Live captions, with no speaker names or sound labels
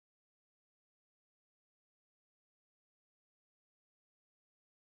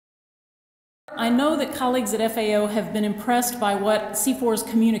I know that colleagues at FAO have been impressed by what CIFOR's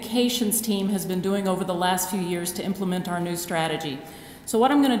communications team has been doing over the last few years to implement our new strategy. So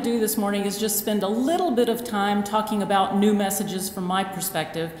what I'm going to do this morning is just spend a little bit of time talking about new messages from my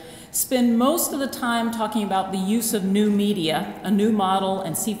perspective, spend most of the time talking about the use of new media, a new model,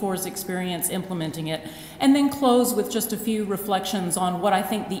 and CIFOR's experience implementing it, and then close with just a few reflections on what I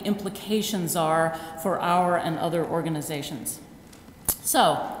think the implications are for our and other organizations.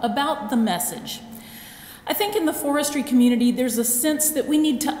 So, about the message. I think in the forestry community there's a sense that we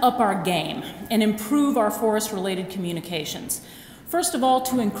need to up our game and improve our forest-related communications. First of all,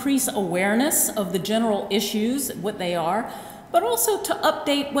 to increase awareness of the general issues, what they are, but also to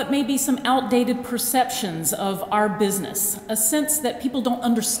update what may be some outdated perceptions of our business, a sense that people don't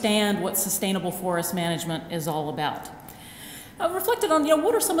understand what sustainable forest management is all about. I've reflected on,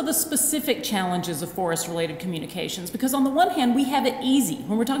 what are some of the specific challenges of forest-related communications? Because on the one hand, we have it easy.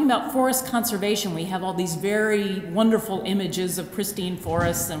 When we're talking about forest conservation, we have all these very wonderful images of pristine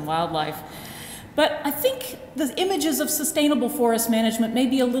forests and wildlife. But I think the images of sustainable forest management may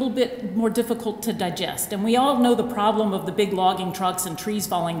be a little bit more difficult to digest. And we all know the problem of the big logging trucks and trees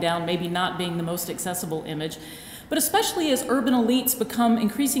falling down maybe not being the most accessible image. But especially as urban elites become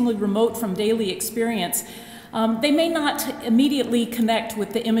increasingly remote from daily experience, they may not immediately connect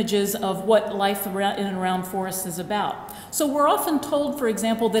with the images of what life in and around forests is about. So we're often told, for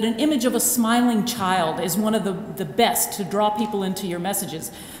example, that an image of a smiling child is one of the best to draw people into your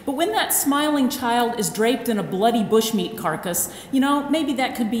messages. But when that smiling child is draped in a bloody bushmeat carcass, maybe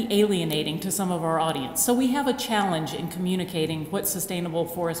that could be alienating to some of our audience. So we have a challenge in communicating what sustainable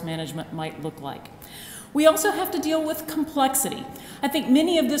forest management might look like. We also have to deal with complexity. I think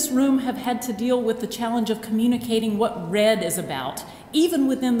many of this room have had to deal with the challenge of communicating what RED is about, even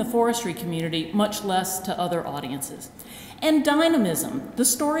within the forestry community, much less to other audiences. And dynamism. The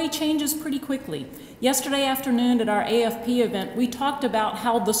story changes pretty quickly. Yesterday afternoon at our AFP event, we talked about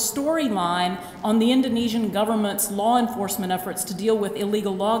how the storyline on the Indonesian government's law enforcement efforts to deal with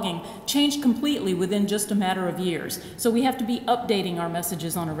illegal logging changed completely within just a matter of years. So we have to be updating our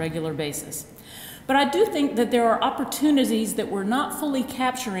messages on a regular basis. But I do think that there are opportunities that we're not fully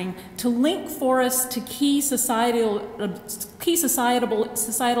capturing to link forests to key societal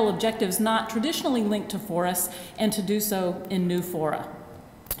objectives not traditionally linked to forests, and to do so in new fora.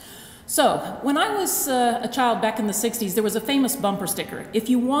 So, when I was a child back in the 60s, there was a famous bumper sticker: "If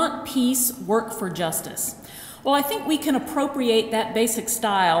you want peace, work for justice." Well, I think we can appropriate that basic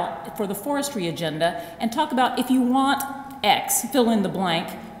style for the forestry agenda and talk about, if you want X, fill in the blank,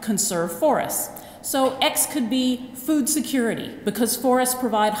 conserve forests. So X could be food security, because forests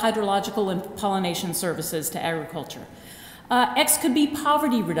provide hydrological and pollination services to agriculture. X could be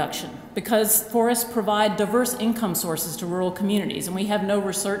poverty reduction, because forests provide diverse income sources to rural communities, and we have new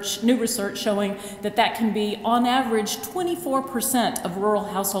research showing that that can be, on average, 24% of rural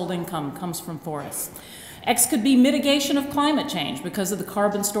household income comes from forests. X could be mitigation of climate change because of the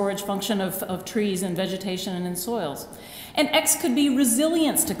carbon storage function of trees and vegetation and in soils. And X could be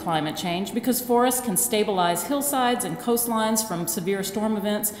resilience to climate change, because forests can stabilize hillsides and coastlines from severe storm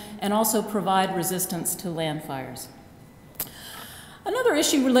events and also provide resistance to land fires. Another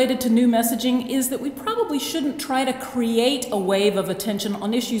issue related to new messaging is that we probably shouldn't try to create a wave of attention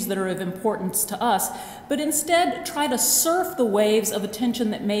on issues that are of importance to us, but instead try to surf the waves of attention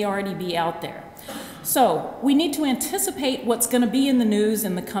that may already be out there. So, we need to anticipate what's going to be in the news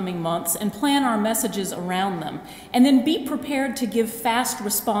in the coming months and plan our messages around them, and then be prepared to give fast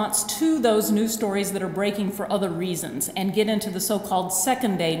response to those news stories that are breaking for other reasons, and get into the so-called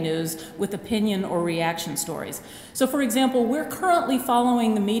second-day news with opinion or reaction stories. So, for example, we're currently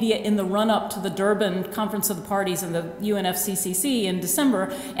following the media in the run-up to the Durban Conference of the Parties and the UNFCCC in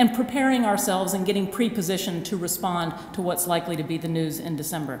December, and preparing ourselves and getting pre-positioned to respond to what's likely to be the news in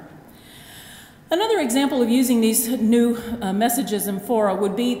December. Another example of using these new messages in fora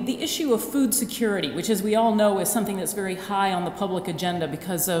would be the issue of food security, which, as we all know, is something that's very high on the public agenda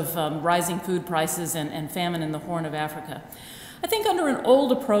because of rising food prices and famine in the Horn of Africa. I think under an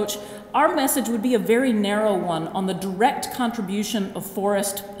old approach, our message would be a very narrow one on the direct contribution of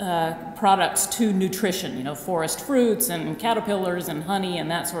forest products to nutrition, forest fruits and caterpillars and honey and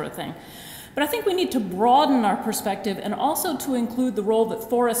that sort of thing. But I think we need to broaden our perspective and also to include the role that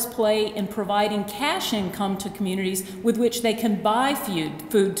forests play in providing cash income to communities with which they can buy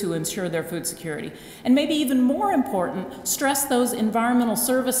food to ensure their food security. And maybe even more important, stress those environmental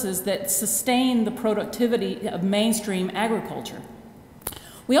services that sustain the productivity of mainstream agriculture.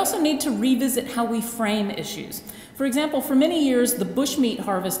 We also need to revisit how we frame issues. For example, for many years, the bushmeat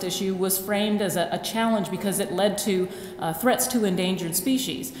harvest issue was framed as a challenge because it led to threats to endangered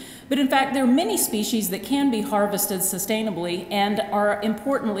species. But in fact, there are many species that can be harvested sustainably and are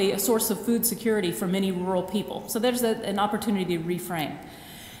importantly a source of food security for many rural people. So there's an opportunity to reframe.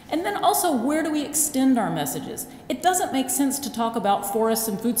 And then also, where do we extend our messages? It doesn't make sense to talk about forests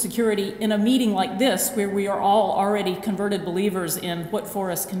and food security in a meeting like this, where we are all already converted believers in what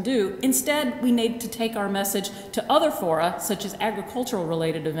forests can do. Instead, we need to take our message to other fora, such as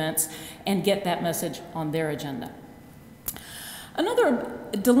agricultural-related events, and get that message on their agenda. Another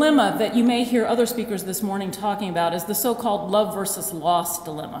dilemma that you may hear other speakers this morning talking about is the so-called love versus loss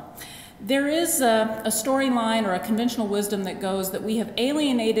dilemma. There is a storyline or a conventional wisdom that goes that we have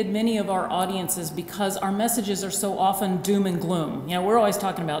alienated many of our audiences because our messages are so often doom and gloom. You know, we're always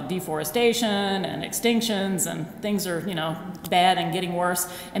talking about deforestation and extinctions and things are, you know, bad and getting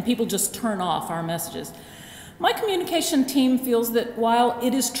worse, and people just turn off our messages. My communication team feels that while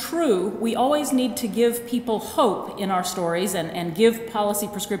it is true, we always need to give people hope in our stories and give policy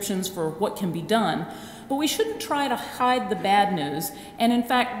prescriptions for what can be done, but we shouldn't try to hide the bad news. And in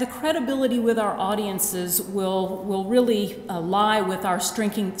fact, the credibility with our audiences will really lie with our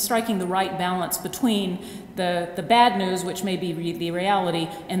striking the right balance between the bad news, which may be the reality,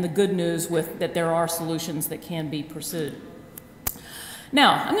 and the good news that there are solutions that can be pursued.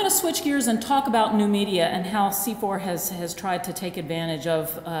 Now, I'm going to switch gears and talk about new media and how CIFOR has tried to take advantage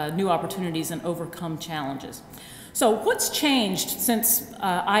of new opportunities and overcome challenges. So what's changed since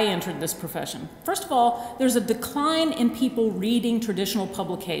I entered this profession? First of all, there's a decline in people reading traditional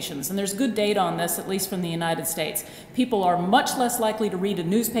publications, and there's good data on this, at least from the United States. People are much less likely to read a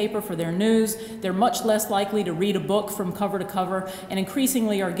newspaper for their news, they're much less likely to read a book from cover to cover, and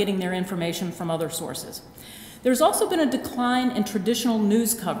increasingly are getting their information from other sources. There's also been a decline in traditional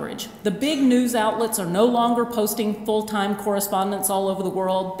news coverage. The big news outlets are no longer posting full-time correspondents all over the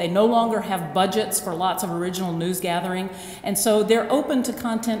world. They no longer have budgets for lots of original news gathering, and so they're open to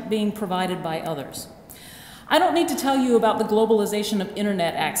content being provided by others. I don't need to tell you about the globalization of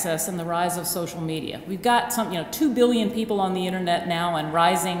internet access and the rise of social media. We've got 2 billion people on the internet now and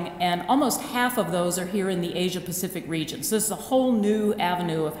rising, and almost half of those are here in the Asia-Pacific region. So this is a whole new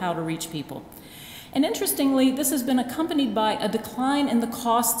avenue of how to reach people. And interestingly, this has been accompanied by a decline in the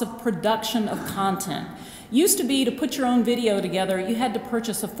costs of production of content. Used to be to put your own video together, you had to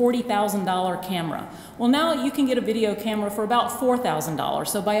purchase a $40,000 camera. Well, now you can get a video camera for about $4,000.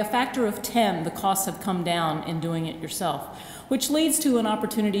 So by a factor of 10, the costs have come down in doing it yourself, which leads to an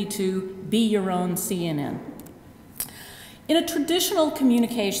opportunity to be your own CNN. In a traditional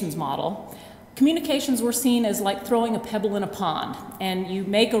communications model, communications were seen as like throwing a pebble in a pond, and you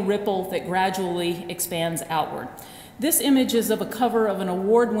make a ripple that gradually expands outward. This image is of a cover of an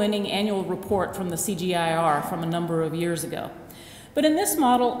award-winning annual report from the CGIAR from a number of years ago. But in this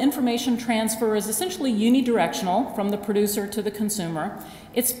model, information transfer is essentially unidirectional from the producer to the consumer.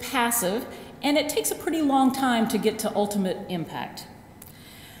 It's passive, and it takes a pretty long time to get to ultimate impact.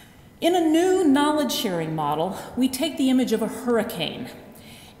 In a new knowledge-sharing model, we take the image of a hurricane.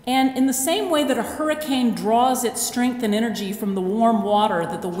 And in the same way that a hurricane draws its strength and energy from the warm water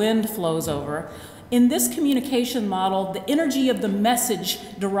that the wind flows over, in this communication model, the energy of the message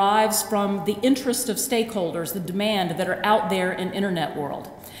derives from the interest of stakeholders, the demand that are out there in internet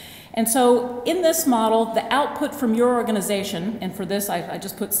world. And so in this model, the output from your organization, and for this I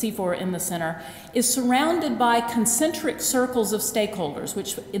just put CIFOR in the center, is surrounded by concentric circles of stakeholders,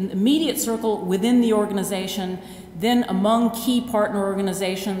 which in the immediate circle within the organization, then among key partner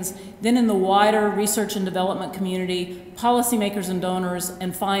organizations, then in the wider research and development community, policymakers and donors,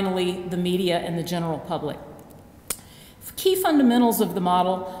 and finally the media and the general public. Key fundamentals of the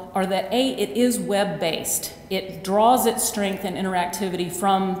model are that A, it is web-based. It draws its strength and interactivity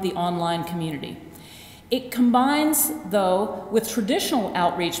from the online community. It combines, though, with traditional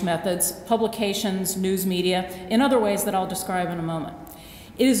outreach methods, publications, news media, in other ways that I'll describe in a moment.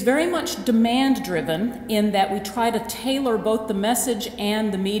 It is very much demand-driven in that we try to tailor both the message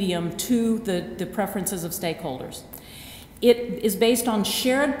and the medium to the preferences of stakeholders. It is based on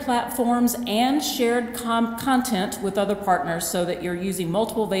shared platforms and shared content with other partners so that you're using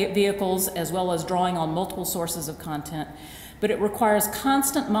multiple vehicles as well as drawing on multiple sources of content. But it requires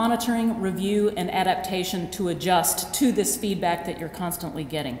constant monitoring, review, and adaptation to adjust to this feedback that you're constantly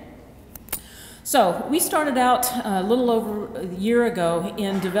getting. So we started out a little over a year ago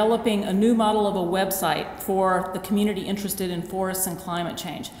in developing a new model of a website for the community interested in forests and climate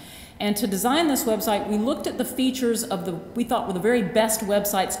change. And to design this website, we looked at the features of we thought were the very best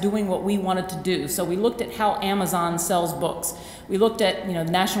websites doing what we wanted to do. So we looked at how Amazon sells books. We looked at, the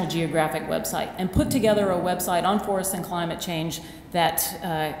National Geographic website and put together a website on forests and climate change that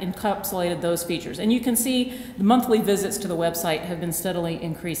encapsulated those features. And you can see the monthly visits to the website have been steadily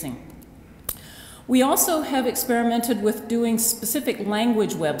increasing. We also have experimented with doing specific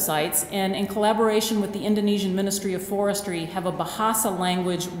language websites, and in collaboration with the Indonesian Ministry of Forestry have a Bahasa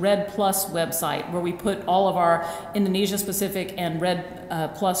language Red Plus website where we put all of our Indonesia-specific and Red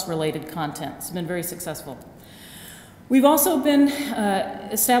Plus related content. It's been very successful. We've also been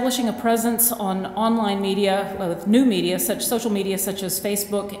establishing a presence on online media, with new media, social media such as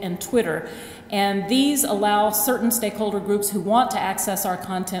Facebook and Twitter. And these allow certain stakeholder groups who want to access our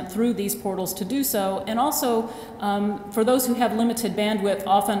content through these portals to do so. And also, for those who have limited bandwidth,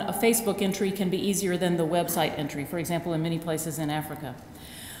 often a Facebook entry can be easier than the website entry, for example, in many places in Africa.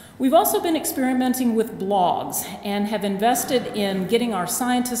 We've also been experimenting with blogs and have invested in getting our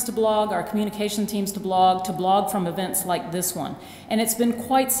scientists to blog, our communication teams to blog from events like this one. And it's been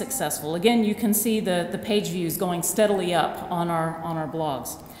quite successful. Again, you can see the page views going steadily up on our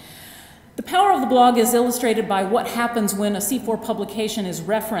blogs. The power of the blog is illustrated by what happens when a CIFOR publication is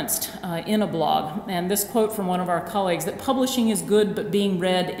referenced in a blog. And this quote from one of our colleagues, that publishing is good but being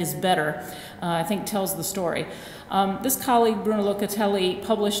read is better, I think tells the story. This colleague, Bruno Locatelli,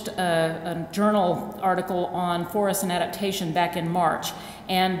 published a journal article on forests and adaptation back in March.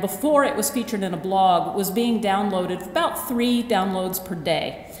 And before it was featured in a blog, was being downloaded, about 3 downloads per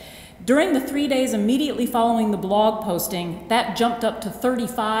day. During the 3 days immediately following the blog posting, that jumped up to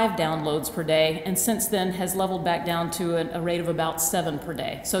 35 downloads per day, and since then has leveled back down to a rate of about 7 per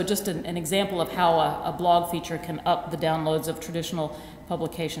day. So just an example of how a blog feature can up the downloads of traditional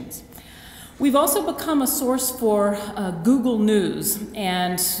publications. We've also become a source for Google News,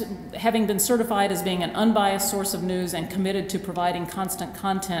 and having been certified as being an unbiased source of news and committed to providing constant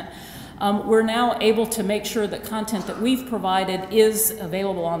content, we're now able to make sure that content that we've provided is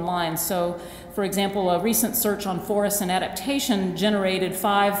available online. So, for example, a recent search on forests and adaptation generated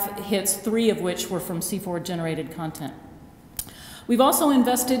 5 hits, 3 of which were from CIFOR-generated content. We've also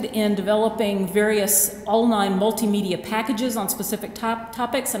invested in developing various online multimedia packages on specific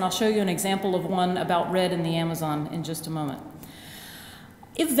topics, and I'll show you an example of one about red in the Amazon in just a moment.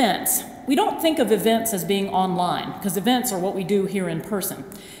 Events. We don't think of events as being online, because events are what we do here in person.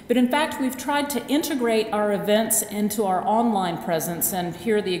 But in fact, we've tried to integrate our events into our online presence, and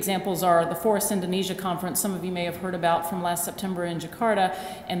here the examples are the Forest Indonesia Conference, some of you may have heard about from last September in Jakarta,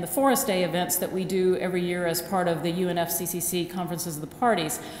 and the Forest Day events that we do every year as part of the UNFCCC Conferences of the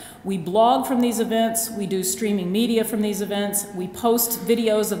Parties. We blog from these events, we do streaming media from these events, we post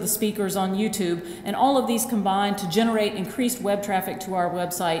videos of the speakers on YouTube, and all of these combine to generate increased web traffic to our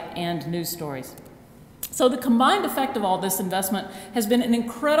website and news stories. So the combined effect of all this investment has been an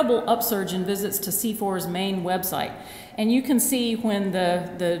incredible upsurge in visits to CIFOR's main website. And you can see when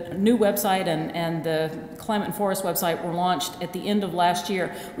the new website and the Climate and Forest website were launched at the end of last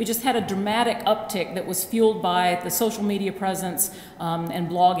year, we just had a dramatic uptick that was fueled by the social media presence and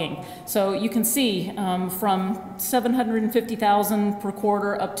blogging. So you can see from 750,000 per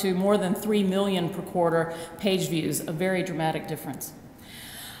quarter up to more than 3 million per quarter page views, a very dramatic difference.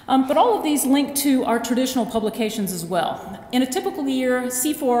 But all of these link to our traditional publications as well. In a typical year,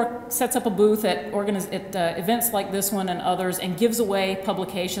 CIFOR sets up a booth at events like this one and others and gives away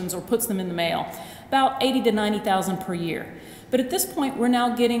publications or puts them in the mail, about 80 to 90,000 per year. But at this point, we're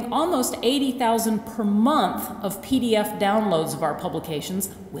now getting almost 80,000 per month of PDF downloads of our publications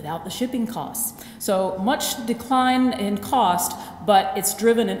without the shipping costs. So much decline in cost, but it's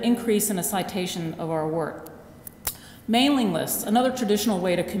driven an increase in a citation of our work. Mailing lists, another traditional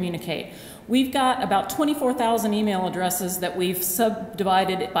way to communicate. We've got about 24,000 email addresses that we've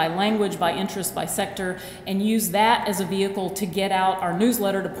subdivided by language, by interest, by sector, and use that as a vehicle to get out our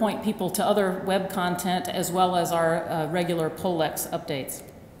newsletter to point people to other web content as well as our regular Polex updates.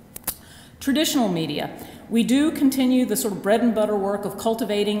 Traditional media. We do continue the sort of bread and butter work of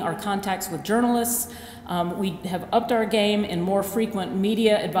cultivating our contacts with journalists. We have upped our game in more frequent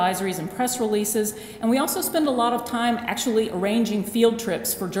media advisories and press releases, and we also spend a lot of time actually arranging field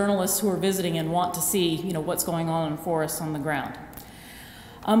trips for journalists who are visiting and want to see, what's going on in forests on the ground.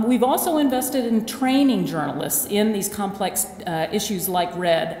 We've also invested in training journalists in these complex issues like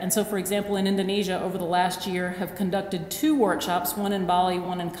RED. And so, for example, in Indonesia, over the last year, have conducted 2 workshops, one in Bali,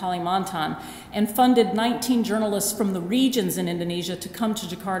 one in Kalimantan, and funded 19 journalists from the regions in Indonesia to come to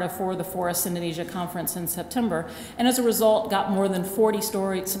Jakarta for the Forest Indonesia conference in September. And as a result, got more than 70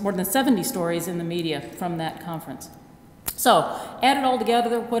 stories in the media from that conference. So, add it all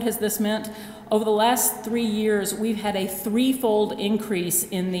together, what has this meant? Over the last 3 years, we've had a 3-fold increase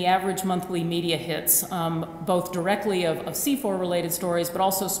in the average monthly media hits, both directly of CIFOR-related stories, but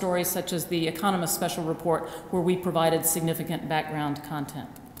also stories such as the Economist Special Report, where we provided significant background content.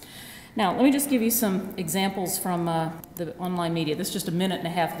 Now, let me just give you some examples from the online media. This is just a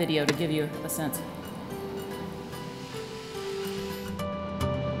 1.5-minute video to give you a sense.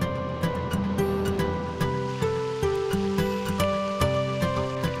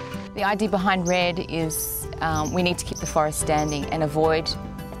 The idea behind RED is we need to keep the forest standing and avoid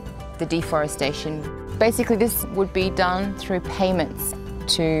the deforestation. Basically, this would be done through payments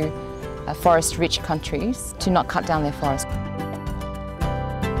to forest-rich countries to not cut down their forests.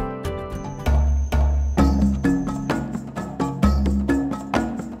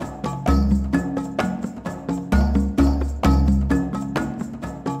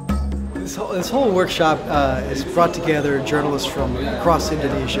 This whole workshop has brought together journalists from across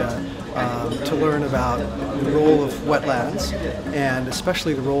Indonesia to learn about the role of wetlands, and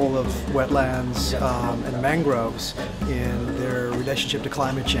especially the role of wetlands and mangroves in their relationship to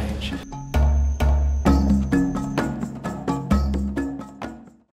climate change.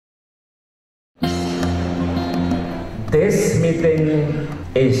 This meeting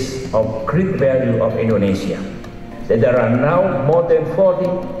is of great value of Indonesia. There are now more than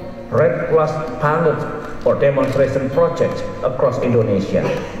 40 RED Plus pilot or demonstration projects across Indonesia.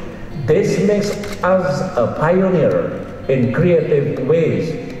 This makes us a pioneer in creative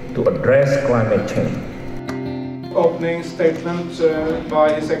ways to address climate change. Opening statement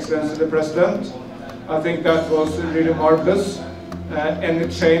by His Excellency the President. I think that was really marvelous. Any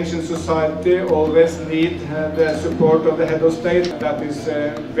change in society always need the support of the head of state. That is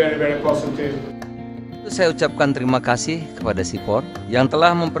very, very positive. Saya ucapkan terima kasih kepada CIFOR yang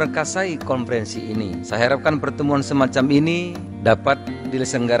telah memperkasai konferensi ini. Saya harapkan pertemuan semacam ini dapat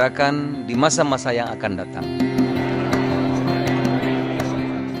diselenggarakan di masa-masa yang akan datang.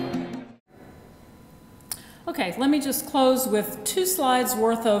 Okay, let me just close with 2 slides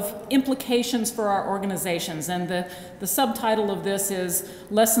worth of implications for our organizations. And the subtitle of this is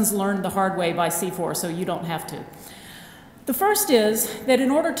Lessons Learned the Hard Way by CIFOR, so you don't have to. The first is that in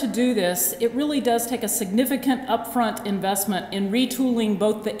order to do this, it really does take a significant upfront investment in retooling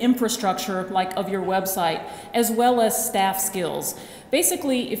both the infrastructure, like of your website, as well as staff skills.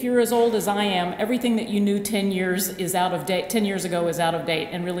 Basically, if you're as old as I am, everything that you knew 10 years ago is out of date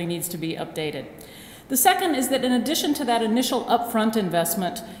and really needs to be updated. The second is that in addition to that initial upfront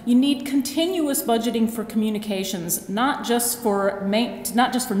investment, you need continuous budgeting for communications, not just for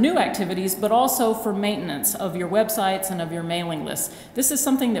new activities, but also for maintenance of your websites and of your mailing lists. This is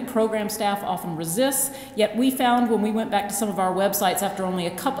something that program staff often resists, yet we found when we went back to some of our websites after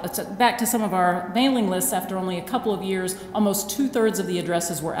only some of our mailing lists after only a couple of years, almost 2/3 of the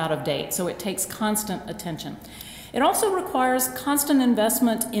addresses were out of date, so it takes constant attention. It also requires constant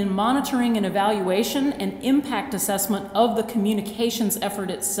investment in monitoring and evaluation and impact assessment of the communications effort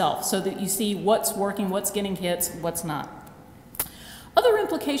itself so that you see what's working, what's getting hits, what's not. Other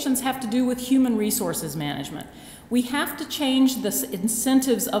implications have to do with human resources management. We have to change the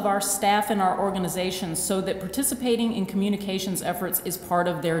incentives of our staff and our organizations so that participating in communications efforts is part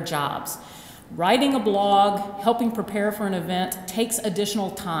of their jobs. Writing a blog, helping prepare for an event takes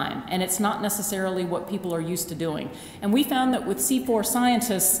additional time, and it's not necessarily what people are used to doing. And we found that with CIFOR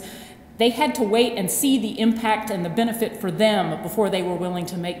scientists, they had to wait and see the impact and the benefit for them before they were willing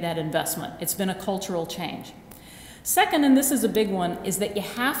to make that investment. It's been a cultural change. Second, and this is a big one, is that you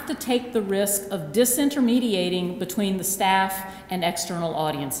have to take the risk of disintermediating between the staff and external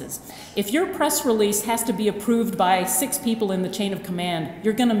audiences. If your press release has to be approved by 6 people in the chain of command,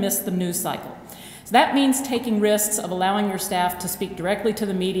 you're going to miss the news cycle. So that means taking risks of allowing your staff to speak directly to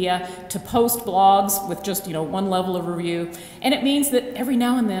the media, to post blogs with just, 1 level of review. And it means that every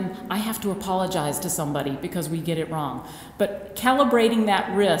now and then I have to apologize to somebody because we get it wrong. But calibrating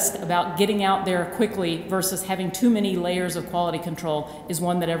that risk about getting out there quickly versus having too many layers of quality control is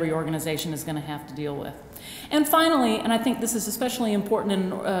one that every organization is going to have to deal with. And finally, and I think this is especially important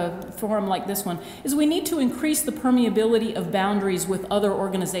in a forum like this one, is we need to increase the permeability of boundaries with other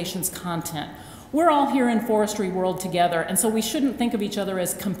organizations' content. We're all here in forestry world together, and so we shouldn't think of each other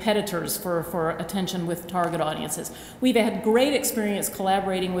as competitors for attention with target audiences. We've had great experience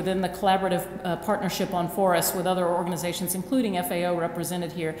collaborating within the collaborative partnership on forests with other organizations, including FAO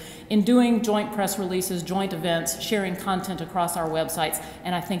represented here, in doing joint press releases, joint events, sharing content across our websites,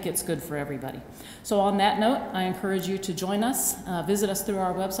 and I think it's good for everybody. So on that note, I encourage you to join us, visit us through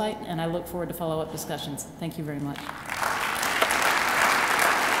our website, and I look forward to follow-up discussions. Thank you very much.